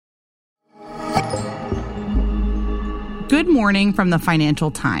Good morning from the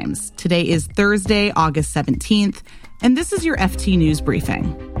Financial Times. Today is Thursday, August 17th, and this is your FT News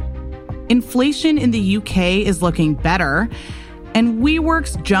Briefing. Inflation in the UK is looking better, and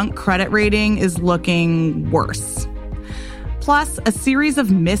WeWork's junk credit rating is looking worse. Plus, a series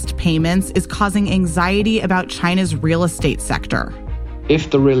of missed payments is causing anxiety about China's real estate sector.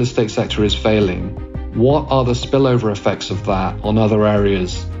 If the real estate sector is failing, what are the spillover effects of that on other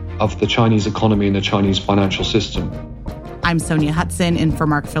areas of the Chinese economy and the Chinese financial system? I'm Sonia Hudson in for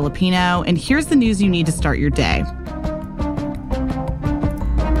Mark Filipino, and here's the news you need to start your day.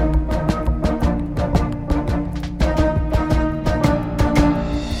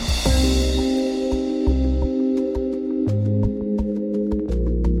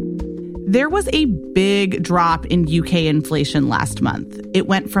 There was a big drop in UK inflation last month. It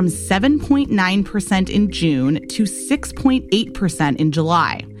went from 7.9% in June to 6.8% in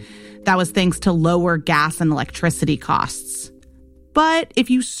July. That was thanks to lower gas and electricity costs. But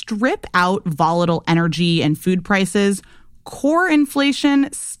if you strip out volatile energy and food prices, core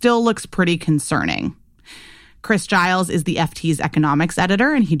inflation still looks pretty concerning. Chris Giles is the FT's economics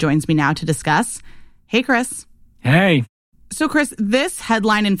editor, and he joins me now to discuss. Hey, Chris. Hey. So, Chris, this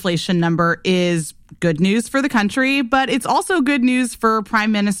headline inflation number is good news for the country, but it's also good news for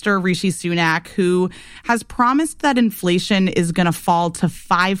Prime Minister Rishi Sunak, who has promised that inflation is going to fall to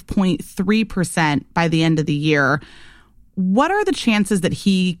 5.3% by the end of the year. What are the chances that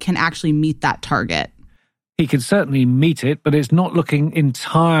he can actually meet that target? He can certainly meet it, but it's not looking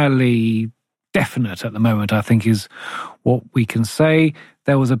entirely definite at the moment, I think, is what we can say.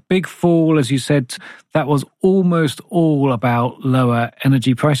 There was a big fall, as you said, that was almost all about lower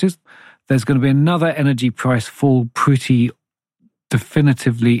energy prices. There's going to be another energy price fall pretty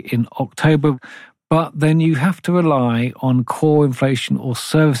definitively in October, but then you have to rely on core inflation or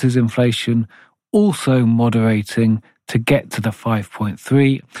services inflation also moderating to get to the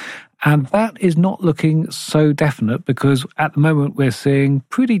 5.3. And that is not looking so definite because at the moment we're seeing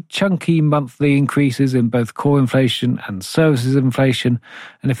pretty chunky monthly increases in both core inflation and services inflation.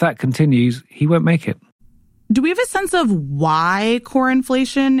 And if that continues, he won't make it. Do we have a sense of why core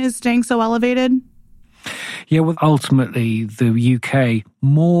inflation is staying so elevated? Yeah, well, ultimately, the UK,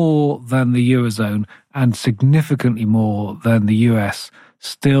 more than the Eurozone and significantly more than the US,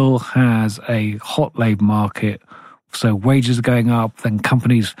 still has a hot labour market. So wages are going up, then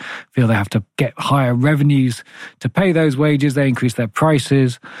companies feel they have to get higher revenues to pay those wages, they increase their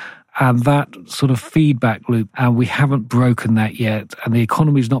prices, and that sort of feedback loop, and we haven't broken that yet, and the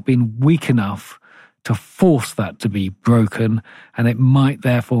economy's not been weak enough to force that to be broken, and it might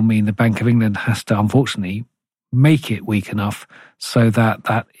therefore mean the Bank of England has to, unfortunately, make it weak enough so that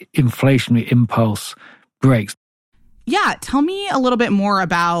that inflationary impulse breaks. Yeah, tell me a little bit more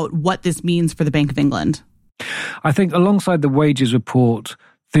about what this means for the Bank of England. I think alongside the wages report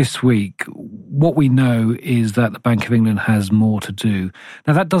this week, what we know is that the Bank of England has more to do.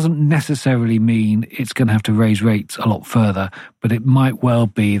 Now, that doesn't necessarily mean it's going to have to raise rates a lot further, but it might well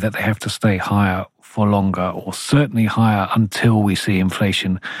be that they have to stay higher for longer, or certainly higher until we see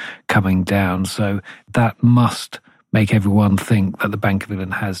inflation coming down. So that must make everyone think that the Bank of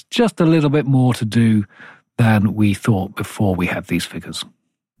England has just a little bit more to do than we thought before we had these figures.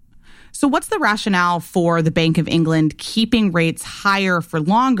 So what's the rationale for the Bank of England keeping rates higher for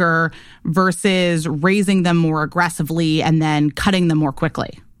longer versus raising them more aggressively and then cutting them more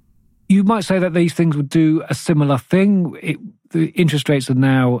quickly? You might say that these things would do a similar thing. The interest rates are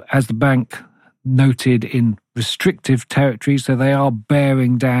now, as the bank noted, in restrictive territory, so they are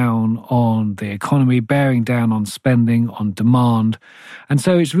bearing down on the economy, bearing down on spending, on demand. And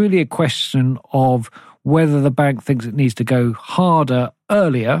so it's really a question of whether the bank thinks it needs to go harder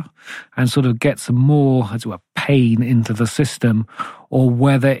earlier and sort of get some more, as it were, pain into the system, or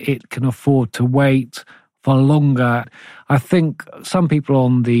whether it can afford to wait for longer. I think some people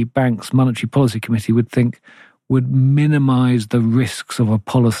on the bank's Monetary Policy Committee would minimise the risks of a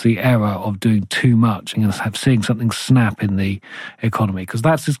policy error of doing too much and seeing something snap in the economy, because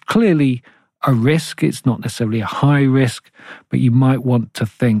that's clearly a risk. It's not necessarily a high risk, but you might want to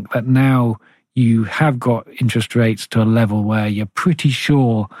think that now you have got interest rates to a level where you're pretty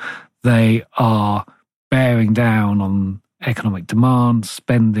sure they are bearing down on economic demand,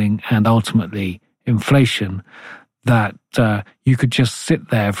 spending, and ultimately inflation, that you could just sit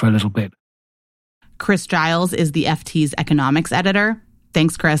there for a little bit. Chris Giles is the FT's economics editor.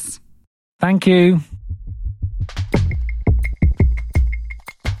 Thanks, Chris. Thank you.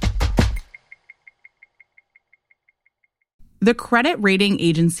 The credit rating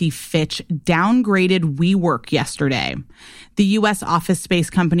agency Fitch downgraded WeWork yesterday. The U.S. office space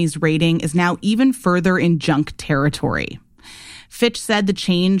company's rating is now even further in junk territory. Fitch said the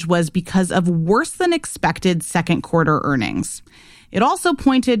change was because of worse than expected second quarter earnings. It also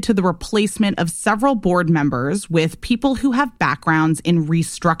pointed to the replacement of several board members with people who have backgrounds in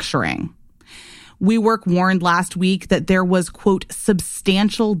restructuring. WeWork warned last week that there was, quote,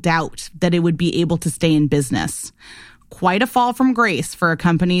 substantial doubt that it would be able to stay in business. Quite a fall from grace for a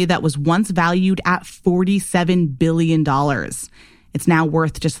company that was once valued at $47 billion. It's now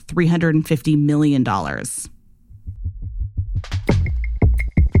worth just $350 million.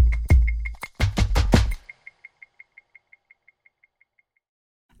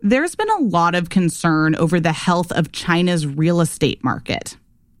 There's been a lot of concern over the health of China's real estate market,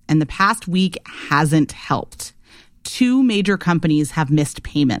 and the past week hasn't helped. 2 major companies have missed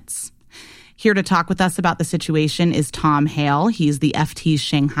payments. Here to talk with us about the situation is Tom Hale. He's the FT's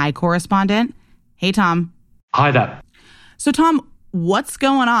Shanghai correspondent. Hey, Tom. Hi there. So, Tom, what's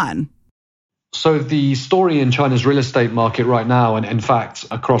going on? So the story in China's real estate market right now, and in fact,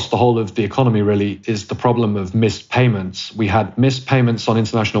 across the whole of the economy really, is the problem of missed payments. We had missed payments on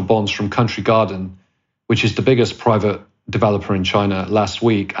international bonds from Country Garden, which is the biggest private developer in China, last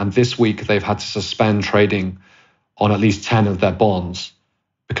week. And this week, they've had to suspend trading on at least 10 of their bonds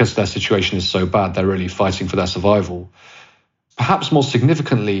because their situation is so bad. They're really fighting for their survival. Perhaps more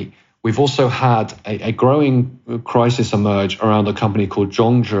significantly, we've also had a growing crisis emerge around a company called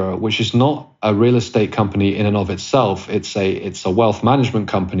Zhongzhe, which is not a real estate company in and of itself. It's a wealth management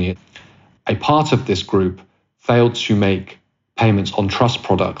company. A part of this group failed to make payments on trust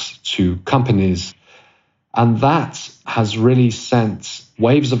products to companies. And that has really sent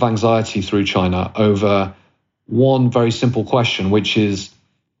waves of anxiety through China over one very simple question, which is,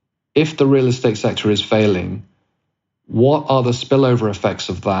 if the real estate sector is failing, what are the spillover effects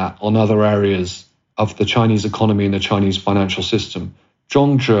of that on other areas of the Chinese economy and the Chinese financial system?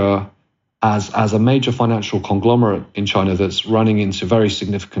 Zhongzhe, as a major financial conglomerate in China that's running into very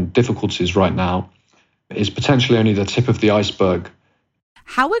significant difficulties right now, is potentially only the tip of the iceberg.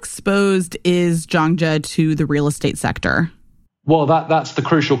 How exposed is Zhongzhe to the real estate sector? Well, that's the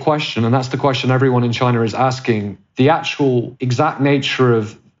crucial question, and that's the question everyone in China is asking. The actual exact nature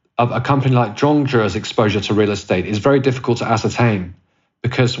of a company like Zhongzhe's exposure to real estate is very difficult to ascertain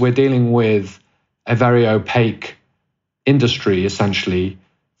because we're dealing with a very opaque industry, essentially.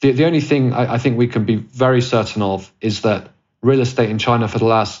 The only thing I think we can be very certain of is that real estate in China for the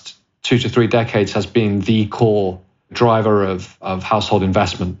last 2 to 3 decades has been the core driver of household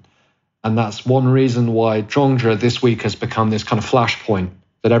investment. And that's one reason why Zhongzhe this week has become this kind of flashpoint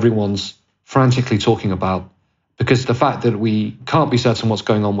that everyone's frantically talking about. Because the fact that we can't be certain what's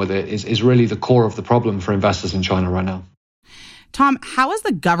going on with it is really the core of the problem for investors in China right now. Tom, how has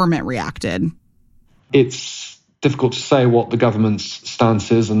the government reacted? It's difficult to say what the government's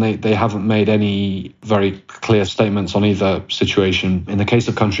stance is, and they haven't made any very clear statements on either situation. In the case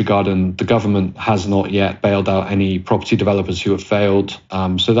of Country Garden, the government has not yet bailed out any property developers who have failed.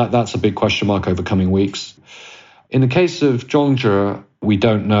 So that's a big question mark over coming weeks. In the case of Zhongzhe, we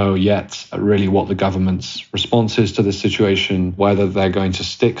don't know yet really what the government's response is to this situation, whether they're going to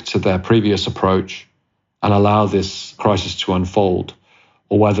stick to their previous approach and allow this crisis to unfold,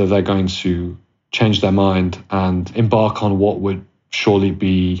 or whether they're going to change their mind and embark on what would surely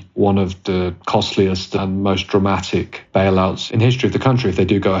be one of the costliest and most dramatic bailouts in history of the country if they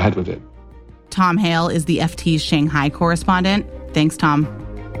do go ahead with it. Tom Hale is the FT's Shanghai correspondent. Thanks, Tom.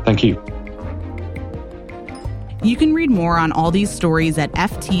 Thank you. You can read more on all these stories at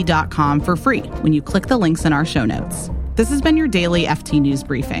ft.com for free when you click the links in our show notes. This has been your daily FT News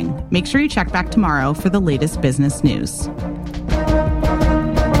Briefing. Make sure you check back tomorrow for the latest business news.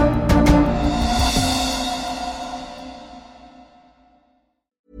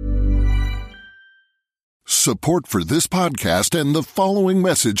 Support for this podcast and the following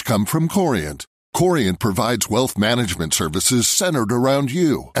message come from Corient. Corient provides wealth management services centered around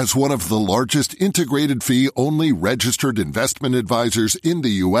you. As one of the largest integrated fee-only registered investment advisors in the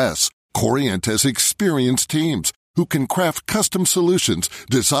U.S., Corient has experienced teams who can craft custom solutions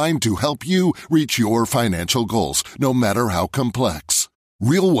designed to help you reach your financial goals, no matter how complex.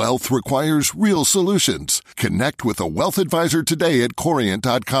 Real wealth requires real solutions. Connect with a wealth advisor today at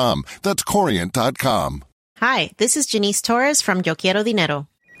Corient.com. That's Corient.com. Hi, this is Janice Torres from Yo Quiero Dinero.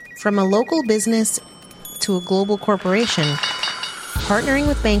 From a local business to a global corporation, partnering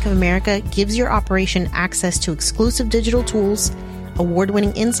with Bank of America gives your operation access to exclusive digital tools,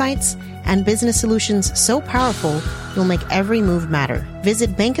 award-winning insights, and business solutions so powerful you'll make every move matter.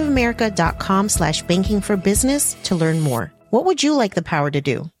 Visit bankofamerica.com/banking for business to learn more. What would you like the power to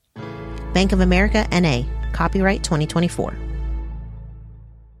do? Bank of America, N.A., copyright 2024.